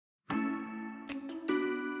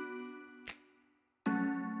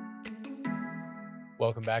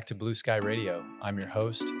Welcome back to BlueSky Radio. I'm your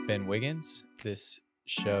host, Ben Wiggins. This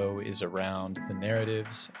show is around the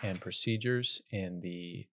narratives and procedures in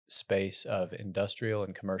the space of industrial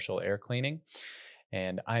and commercial air cleaning.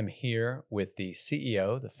 And I'm here with the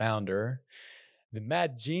CEO, the founder, the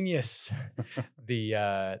mad genius,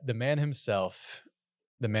 the man himself,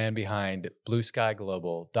 the man behind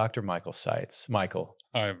BlueSky-Global, Dr. Michael Seitz. Michael.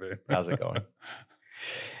 Hi, Ben. How's it going?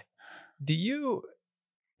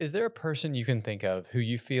 Is there a person you can think of who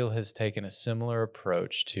you feel has taken a similar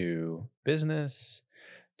approach to business,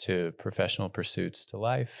 to professional pursuits, to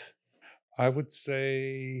life? I would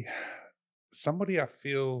say somebody I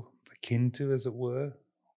feel akin to, as it were,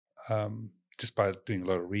 just by doing a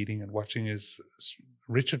lot of reading and watching, is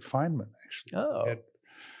Richard Feynman, actually. Oh. He had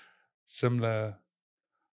similar,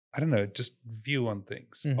 just view on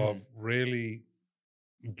things of really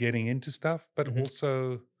getting into stuff, but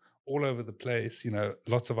also all over the place,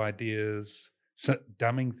 lots of ideas,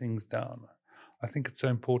 dumbing things down. I think it's so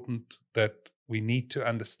important that we need to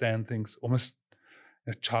understand things almost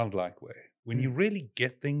in a childlike way. When you really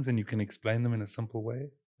get things and you can explain them in a simple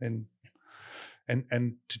way, and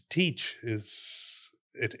to teach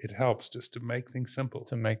it helps just to make things simple.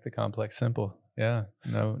 To make the complex simple. Yeah.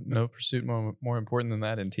 No pursuit more important than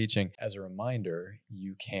that in teaching. As a reminder,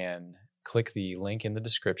 you can click the link in the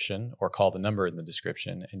description or call the number in the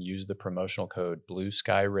description and use the promotional code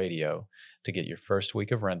BlueSky Radio to get your first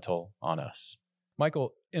week of rental on us.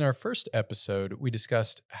 Michael, in our first episode, we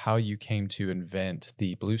discussed how you came to invent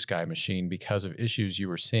the BlueSky machine because of issues you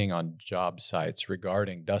were seeing on job sites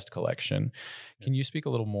regarding dust collection. Can you speak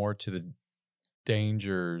a little more to the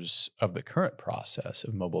dangers of the current process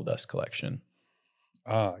of mobile dust collection?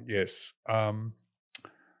 Yes.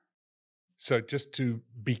 So just to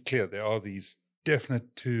be clear, there are these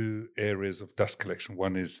definite two areas of dust collection.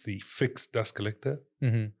 One is the fixed dust collector,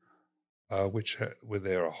 where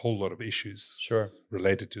there are a whole lot of issues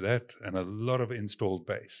related to that, and a lot of installed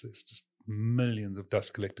base. There's just millions of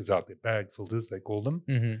dust collectors out there, bag filters, they call them,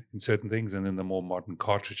 in certain things, and then the more modern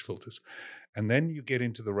cartridge filters. And then you get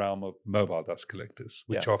into the realm of mobile dust collectors,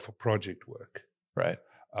 which are for project work. Right.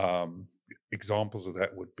 Examples of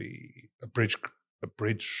that would be a bridge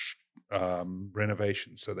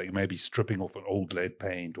renovation. So they may be stripping off an old lead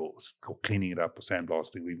paint or cleaning it up or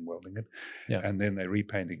sandblasting or even welding it. Yeah. And then they're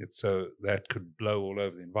repainting it. So that could blow all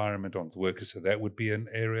over the environment on the workers. So that would be an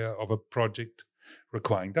area of a project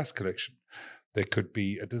requiring dust collection. There could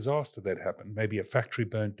be a disaster that happened. Maybe a factory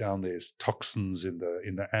burnt down. There's toxins in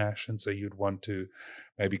the ash. And so you'd want to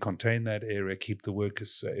maybe contain that area, keep the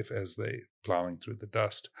workers safe as they're plowing through the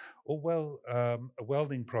dust. Or, a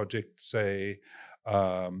welding project, say,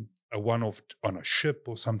 a one-off on a ship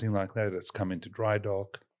or something like that that's come into dry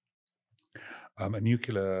dock. A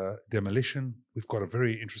nuclear demolition. We've got a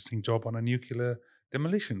very interesting job on a nuclear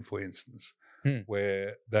demolition, for instance,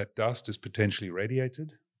 where that dust is potentially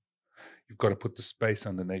radiated. You've got to put the space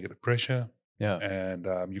under negative pressure. Yeah.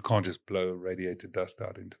 And you can't just blow radiated dust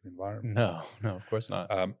out into the environment. No, of course not.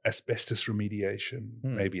 Asbestos remediation,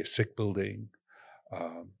 maybe a sick building,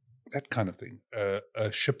 that kind of thing. A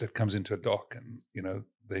ship that comes into a dock and,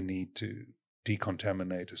 they need to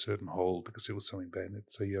decontaminate a certain hold because there was something bad in it.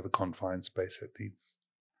 So you have a confined space that needs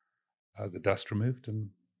the dust removed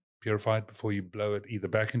and purified before you blow it either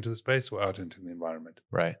back into the space or out into the environment.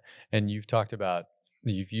 Right. And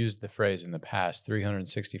you've used the phrase in the past,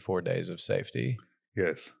 364 days of safety.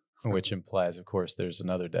 Yes. Which implies, of course, there's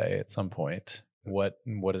another day at some point. What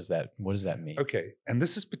does that mean? Okay. And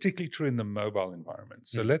this is particularly true in the mobile environment.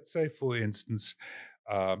 So let's say, for instance,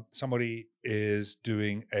 somebody is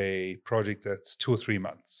doing a project that's 2 or 3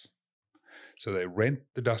 months. So they rent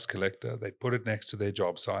the dust collector, they put it next to their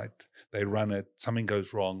job site, they run it, something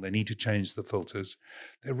goes wrong, they need to change the filters.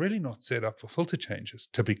 They're really not set up for filter changes,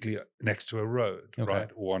 typically next to a road, right?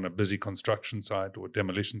 Or on a busy construction site or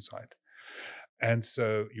demolition site. And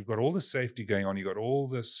so you've got all this safety going on, you've got all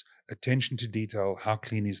this attention to detail, how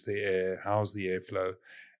clean is the air, how's the airflow,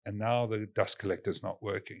 and now the dust collector's not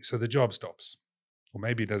working. So the job stops. Or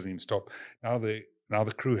maybe it doesn't even stop. Now the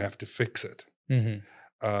crew have to fix it.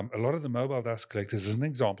 A lot of the mobile dust collectors, as an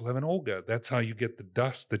example, have an auger. That's how you get the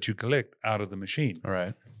dust that you collect out of the machine. All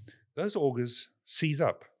right. Those augers seize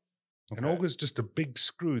up. An auger is just a big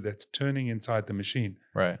screw that's turning inside the machine.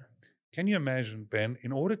 Right. Can you imagine, Ben,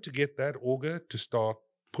 in order to get that auger to start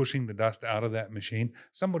pushing the dust out of that machine,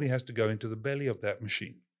 somebody has to go into the belly of that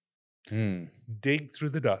machine, dig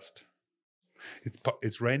through the dust.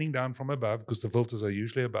 It's raining down from above because the filters are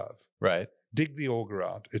usually above. Right. Dig the auger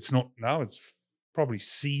out. It's probably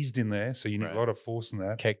seized in there, so you need a lot of force in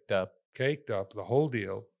that. Caked up, the whole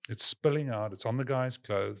deal. It's spilling out. It's on the guy's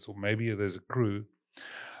clothes, or maybe there's a crew.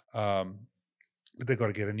 But they've got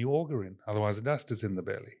to get a new auger in. Otherwise, the dust is in the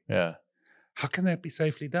belly. Yeah. How can that be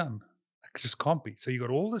safely done? It just can't be. So you got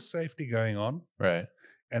all this safety going on. Right.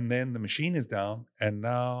 And then the machine is down. And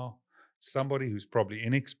now somebody who's probably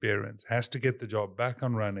inexperienced has to get the job back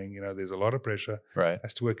on running. You know, there's a lot of pressure. Right.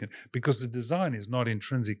 Has to work in. Because the design is not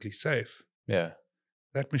intrinsically safe. Yeah.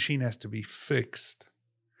 That machine has to be fixed.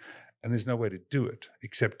 And there's no way to do it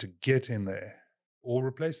except to get in there or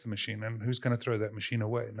replace the machine. And who's going to throw that machine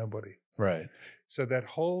away? Nobody. Right. So that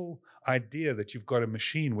whole idea that you've got a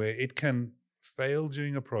machine where it can fail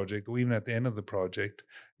during a project or even at the end of the project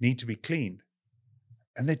need to be cleaned.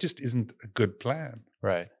 And that just isn't a good plan.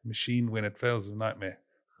 Right. Machine, when it fails, is a nightmare.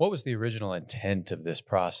 What was the original intent of this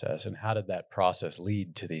process, and how did that process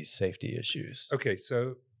lead to these safety issues? Okay,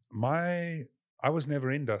 so I was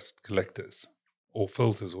never in dust collectors or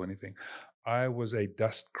filters or anything. I was a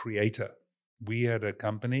dust creator. We had a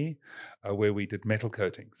company where we did metal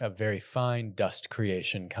coatings. A very fine dust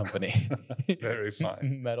creation company. Very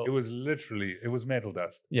fine. Metal. It was metal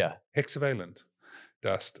dust. Yeah. Hexavalent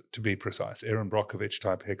dust, to be precise. Aaron Brockovich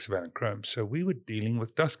type hexavalent chrome. So we were dealing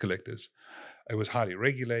with dust collectors. It was highly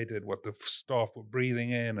regulated, what the staff were breathing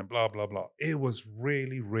in and blah, blah, blah. It was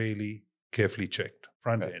really, really carefully checked,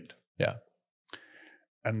 front end. Yeah.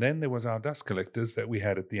 And then there was our dust collectors that we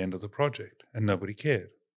had at the end of the project, and nobody cared.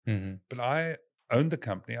 Mm-hmm. But I owned the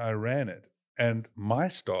company, I ran it, and my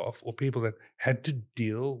staff or people that had to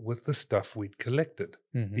deal with the stuff we'd collected,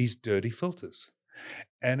 these dirty filters.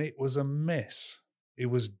 And it was a mess. It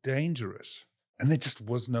was dangerous. And there just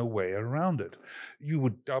was no way around it. You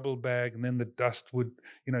would double bag, and then the dust would,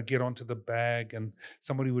 get onto the bag, and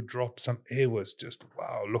somebody would drop some. It was just,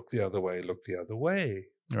 wow, look the other way, look the other way.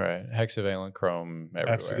 Right. Hexavalent chrome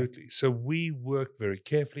everywhere. Absolutely. So we worked very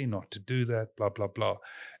carefully not to do that, blah, blah, blah.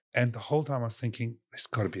 And the whole time I was thinking, there's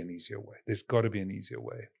got to be an easier way. There's got to be an easier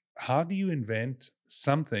way. How do you invent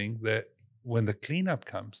something that when the cleanup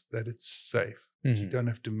comes, that it's safe? You don't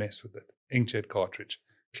have to mess with it. Inkjet cartridge,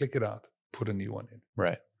 click it out, put a new one in.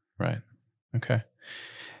 Right. Right. Okay.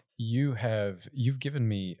 You've given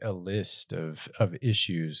me a list of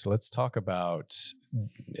issues. Let's talk about,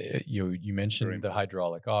 you mentioned the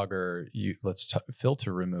hydraulic auger.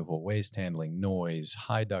 Filter removal, waste handling, noise,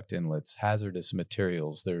 high duct inlets, hazardous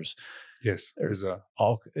materials. It's a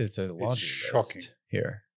laundry list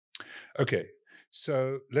here. Okay.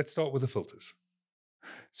 So let's start with the filters.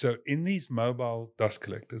 So in these mobile dust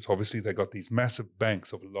collectors, obviously they got these massive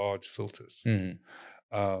banks of large filters.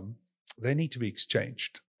 They need to be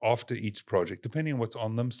exchanged after each project, depending on what's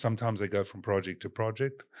on them. Sometimes they go from project to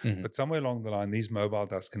project, but somewhere along the line, these mobile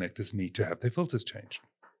dust connectors need to have their filters changed.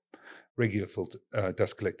 Regular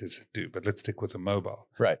dust collectors do, but let's stick with the mobile.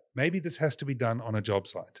 Right. Maybe this has to be done on a job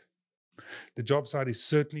site. The job site is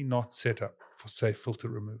certainly not set up for safe filter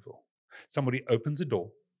removal. Somebody opens a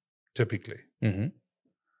door, typically,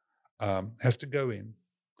 has to go in.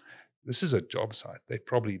 This is a job site. They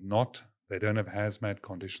don't have hazmat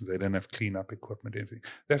conditions. They don't have cleanup equipment, anything.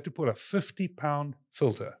 They have to pull a 50-pound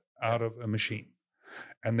filter out of a machine.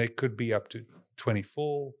 And they could be up to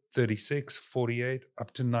 24, 36, 48,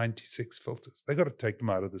 up to 96 filters. They got to take them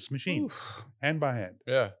out of this machine, hand by hand.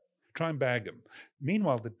 Yeah. Try and bag them.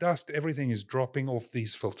 Meanwhile, the dust, everything is dropping off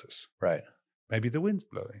these filters. Right. Maybe the wind's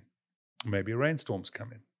blowing. Maybe rainstorms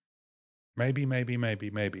come in. Maybe.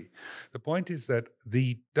 The point is that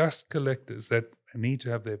the dust collectors that need to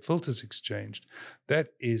have their filters exchanged,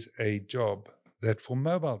 that is a job that for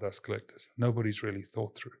mobile dust collectors, nobody's really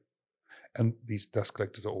thought through. And these dust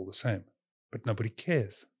collectors are all the same, but nobody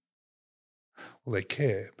cares. Well, they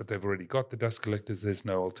care, but they've already got the dust collectors. There's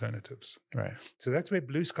no alternatives. Right. So that's where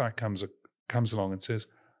BlueSky comes along and says,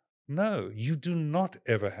 no, you do not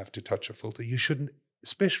ever have to touch a filter. You shouldn't,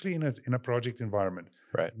 especially in a project environment.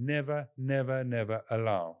 Right. Never, never, never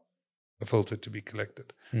allow a filter to be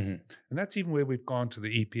collected. And that's even where we've gone to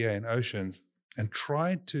the EPA and oceans and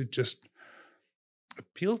tried to just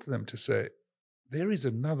appeal to them to say, there is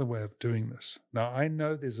another way of doing this. Now, I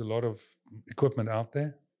know there's a lot of equipment out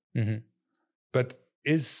there, but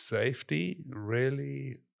is safety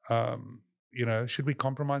really, should we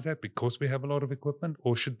compromise that because we have a lot of equipment,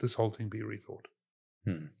 or should this whole thing be rethought?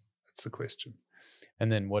 That's the question.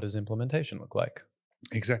 And then what does implementation look like?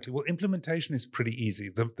 Exactly. Well, implementation is pretty easy.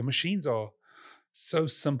 The machines are so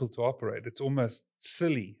simple to operate. It's almost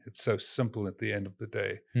silly. It's so simple at the end of the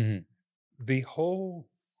day. The whole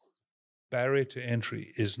barrier to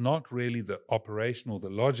entry is not really the operation or the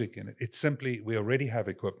logic in it. It's simply we already have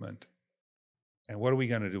equipment. And what are we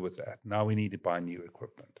going to do with that? Now we need to buy new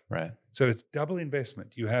equipment. Right. So it's double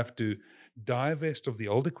investment. You have to divest of the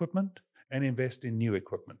old equipment and invest in new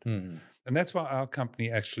equipment. Mm-hmm. And that's why our company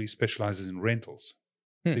actually specializes in rentals.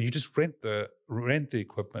 So you just rent the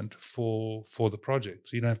equipment for the project.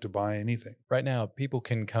 So you don't have to buy anything. Right now, people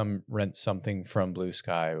can come rent something from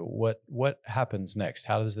BlueSky. What happens next?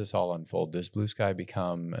 How does this all unfold? Does BlueSky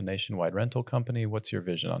become a nationwide rental company? What's your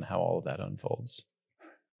vision on how all of that unfolds?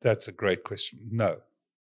 That's a great question. No.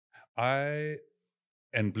 I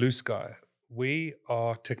and BlueSky, we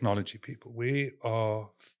are technology people. We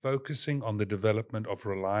are focusing on the development of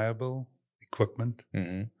reliable equipment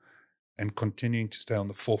and continuing to stay on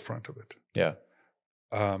the forefront of it. Yeah.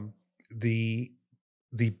 The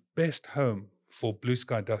best home for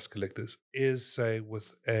BlueSky dust collectors is, say,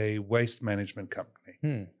 with a waste management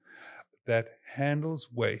company that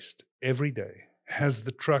handles waste every day, has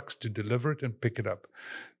the trucks to deliver it and pick it up.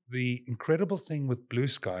 The incredible thing with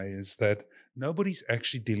BlueSky is that nobody's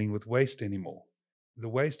actually dealing with waste anymore. The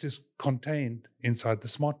waste is contained inside the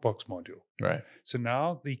SmartBox module. Right. So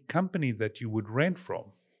now the company that you would rent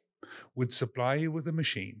from would supply you with a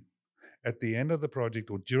machine. At the end of the project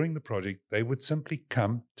or during the project, they would simply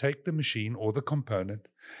come, take the machine or the component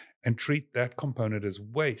and treat that component as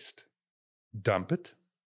waste, dump it,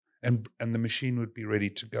 and the machine would be ready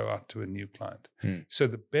to go out to a new client. So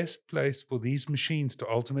the best place for these machines to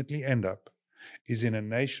ultimately end up is in a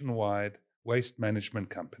nationwide waste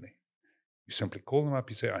management company. You simply call them up,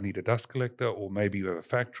 you say, I need a dust collector, or maybe you have a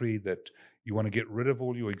factory that you want to get rid of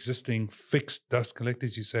all your existing fixed dust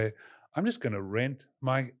collectors. You say, I'm just going to rent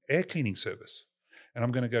my air cleaning service, and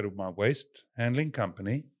I'm going to go to my waste handling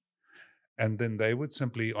company, and then they would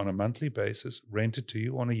simply, on a monthly basis, rent it to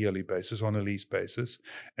you on a yearly basis, on a lease basis,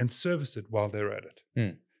 and service it while they're at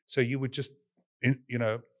it. So you would just,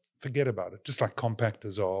 forget about it, just like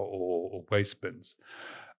compactors are or waste bins.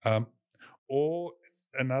 Or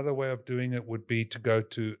another way of doing it would be to go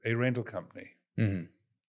to a rental company.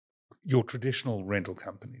 Your traditional rental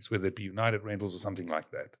companies, whether it be United Rentals or something like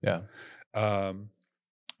that. Yeah.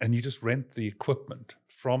 And you just rent the equipment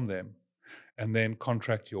from them and then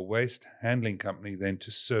contract your waste handling company then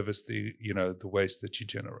to service the waste that you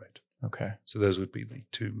generate. Okay. So those would be the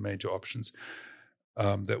two major options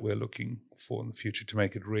that we're looking for in the future to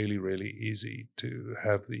make it really, really easy to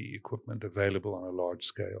have the equipment available on a large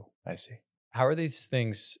scale. I see. How are these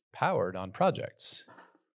things powered on projects?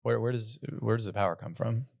 Where does the power come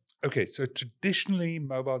from? Okay, so traditionally,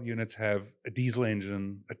 mobile units have a diesel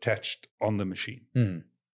engine attached on the machine,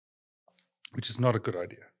 which is not a good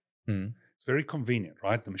idea. It's very convenient,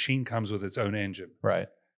 right? The machine comes with its own engine. Right.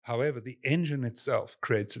 However, the engine itself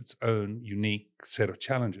creates its own unique set of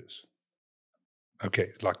challenges.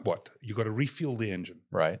 Okay, like what? You got to refuel the engine.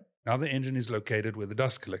 Right. Now the engine is located where the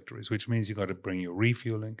dust collector is, which means you got to bring your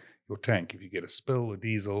refueling, your tank. If you get a spill, a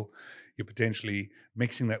diesel, you're potentially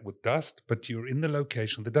mixing that with dust, but you're in the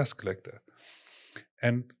location of the dust collector.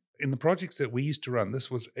 And in the projects that we used to run,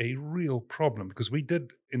 this was a real problem because we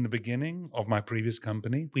did, in the beginning of my previous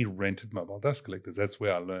company, we rented mobile dust collectors. That's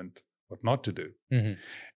where I learned what not to do.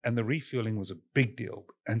 And the refueling was a big deal.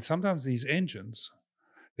 And sometimes these engines,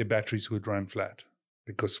 their batteries would run flat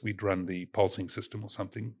because we'd run the pulsing system or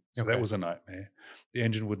something. So that was a nightmare. The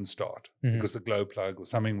engine wouldn't start because the glow plug or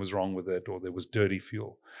something was wrong with it or there was dirty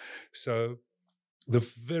fuel. So the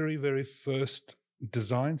very, very first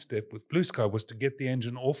design step with BlueSky was to get the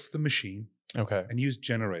engine off the machine and use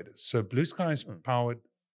generators. So BlueSky is powered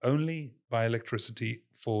only by electricity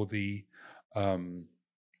for the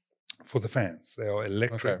fans. They are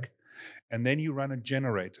electric. And then you run a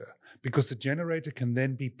generator because the generator can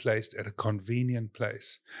then be placed at a convenient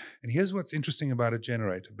place. And here's what's interesting about a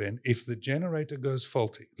generator, Ben. If the generator goes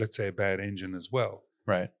faulty, let's say a bad engine as well,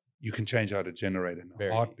 right, you can change out a generator in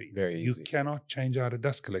a heartbeat. Very easy. You cannot change out a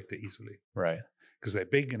dust collector easily. Right. Because they're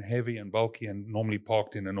big and heavy and bulky and normally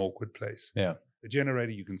parked in an awkward place. Yeah. The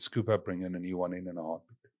generator, you can scoop up, bring in a new one in a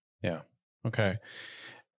heartbeat. Yeah. Okay.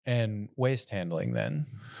 And waste handling then?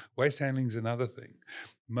 Waste handling is another thing.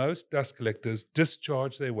 Most dust collectors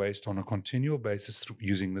discharge their waste on a continual basis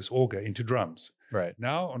using this auger into drums. Right.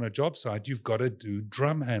 Now, on a job site, you've got to do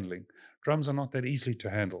drum handling. Drums are not that easily to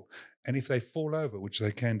handle. And if they fall over, which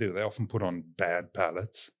they can do, they often put on bad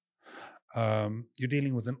pallets, you're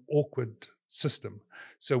dealing with an awkward system.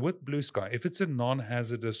 So with BlueSky, if it's a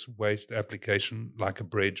non-hazardous waste application like a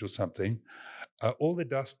bridge or something, all the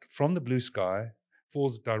dust from the BlueSky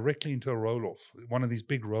falls directly into a roll-off, one of these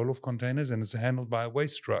big roll-off containers, and it's handled by a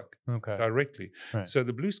waste truck directly. Right. So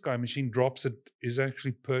the BlueSky machine drops it, is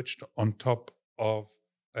actually perched on top of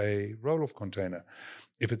a roll-off container.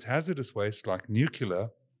 If it's hazardous waste like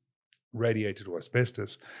nuclear, radiated or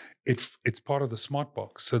asbestos, it's part of the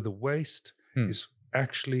SmartBox. So the waste is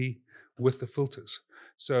actually with the filters.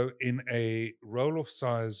 So in a roll-off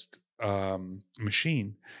sized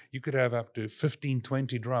machine, you could have up to 15,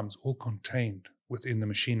 20 drums all contained within the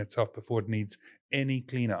machine itself before it needs any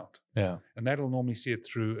clean out. Yeah. And that'll normally see it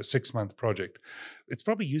through a 6-month project. It's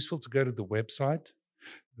probably useful to go to the website.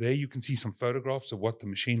 There you can see some photographs of what the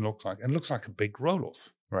machine looks like. And it looks like a big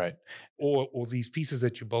roll-off. Right. Or these pieces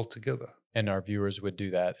that you bolt together. And our viewers would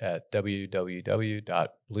do that at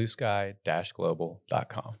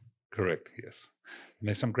www.bluesky-global.com. Correct, yes. And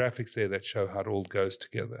there's some graphics there that show how it all goes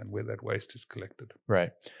together and where that waste is collected.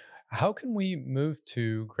 Right. How can we move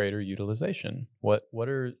to greater utilization? What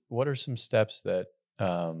are some steps that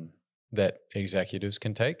that executives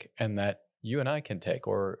can take and that you and I can take,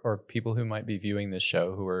 or people who might be viewing this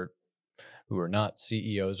show who are not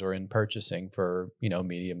CEOs or in purchasing for,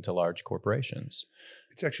 medium to large corporations?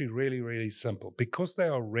 It's actually really, really simple. Because they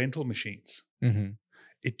are rental machines,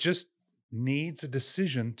 it just needs a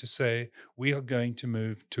decision to say, we are going to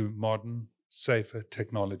move to modern, safer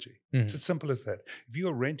technology. It's as simple as that. If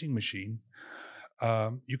you're a renting machine,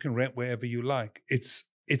 you can rent wherever you like. It's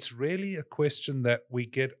really a question that we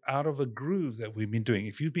get out of a groove that we've been doing.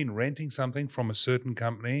 If you've been renting something from a certain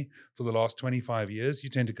company for the last 25 years, you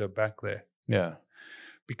tend to go back there. Yeah.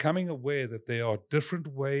 Becoming aware that there are different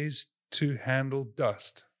ways to handle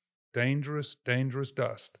dust, dangerous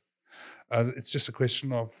dust. It's just a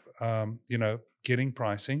question of, getting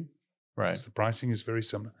pricing. Right. The pricing is very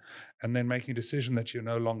similar. And then making a decision that you're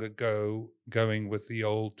no longer going with the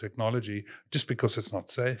old technology just because it's not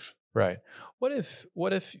safe. Right. What if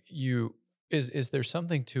is there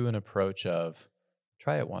something to an approach of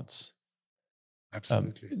try it once?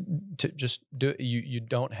 Absolutely. To just do you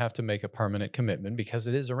don't have to make a permanent commitment because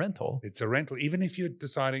it is a rental. It's a rental. Even if you're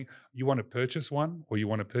deciding you want to purchase one or you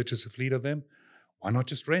want to purchase a fleet of them, why not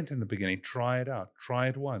just rent in the beginning? Try it out. Try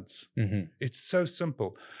it once. It's so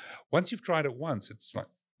simple. Once you've tried it once, it's like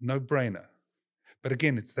no-brainer. But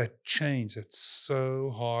again, it's that change that's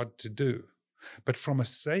so hard to do. But from a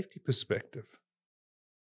safety perspective,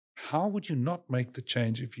 how would you not make the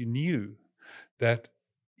change if you knew that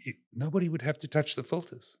nobody would have to touch the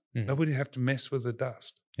filters? Nobody would have to mess with the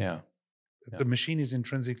dust. Yeah. The machine is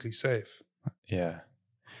intrinsically safe. Yeah.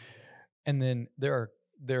 And then there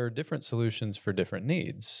are different solutions for different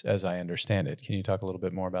needs, as I understand it. Can you talk a little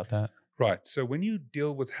bit more about that? Right. So when you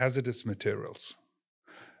deal with hazardous materials,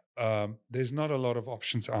 there's not a lot of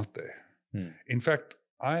options out there. In fact,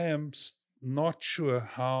 I am not sure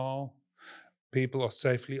how people are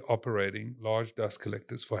safely operating large dust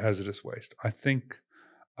collectors for hazardous waste. I think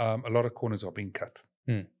a lot of corners are being cut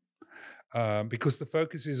because the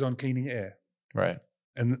focus is on cleaning air. Right.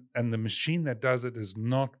 And the machine that does it has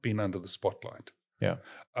not been under the spotlight. Yeah.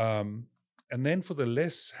 And then for the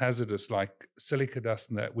less hazardous, like silica dust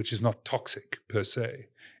and that, which is not toxic per se,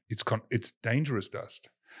 it's dangerous dust.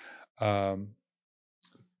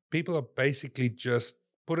 People are basically just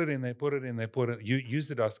put it in there, you use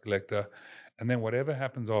the dust collector, and then whatever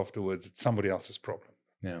happens afterwards, it's somebody else's problem.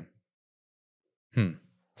 Yeah.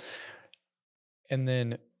 And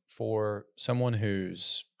then for someone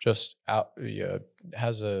who's just out,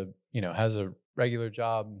 has a regular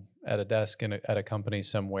job at a desk at a company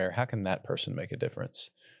somewhere, how can that person make a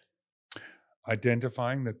difference?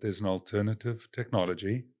 Identifying that there's an alternative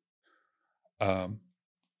technology,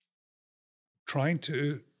 trying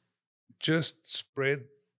to just spread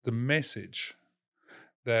the message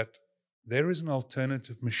that there is an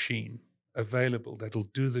alternative machine available that'll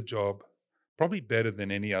do the job probably better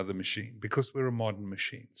than any other machine because we're a modern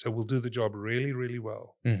machine. So we'll do the job really, really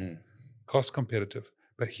well, cost competitive.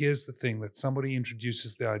 But here's the thing, that somebody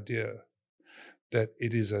introduces the idea that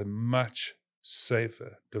it is a much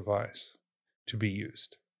safer device to be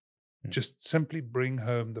used. Just simply bring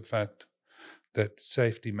home the fact that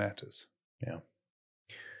safety matters. Yeah.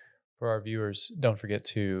 For our viewers, don't forget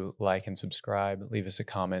to like and subscribe. Leave us a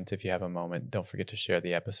comment if you have a moment. Don't forget to share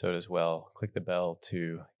the episode as well. Click the bell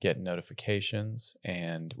to get notifications,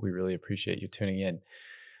 and we really appreciate you tuning in.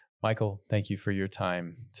 Michael, thank you for your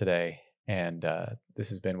time today. And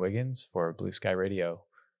this is Ben Wiggins for BlueSky Radio,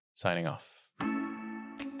 signing off.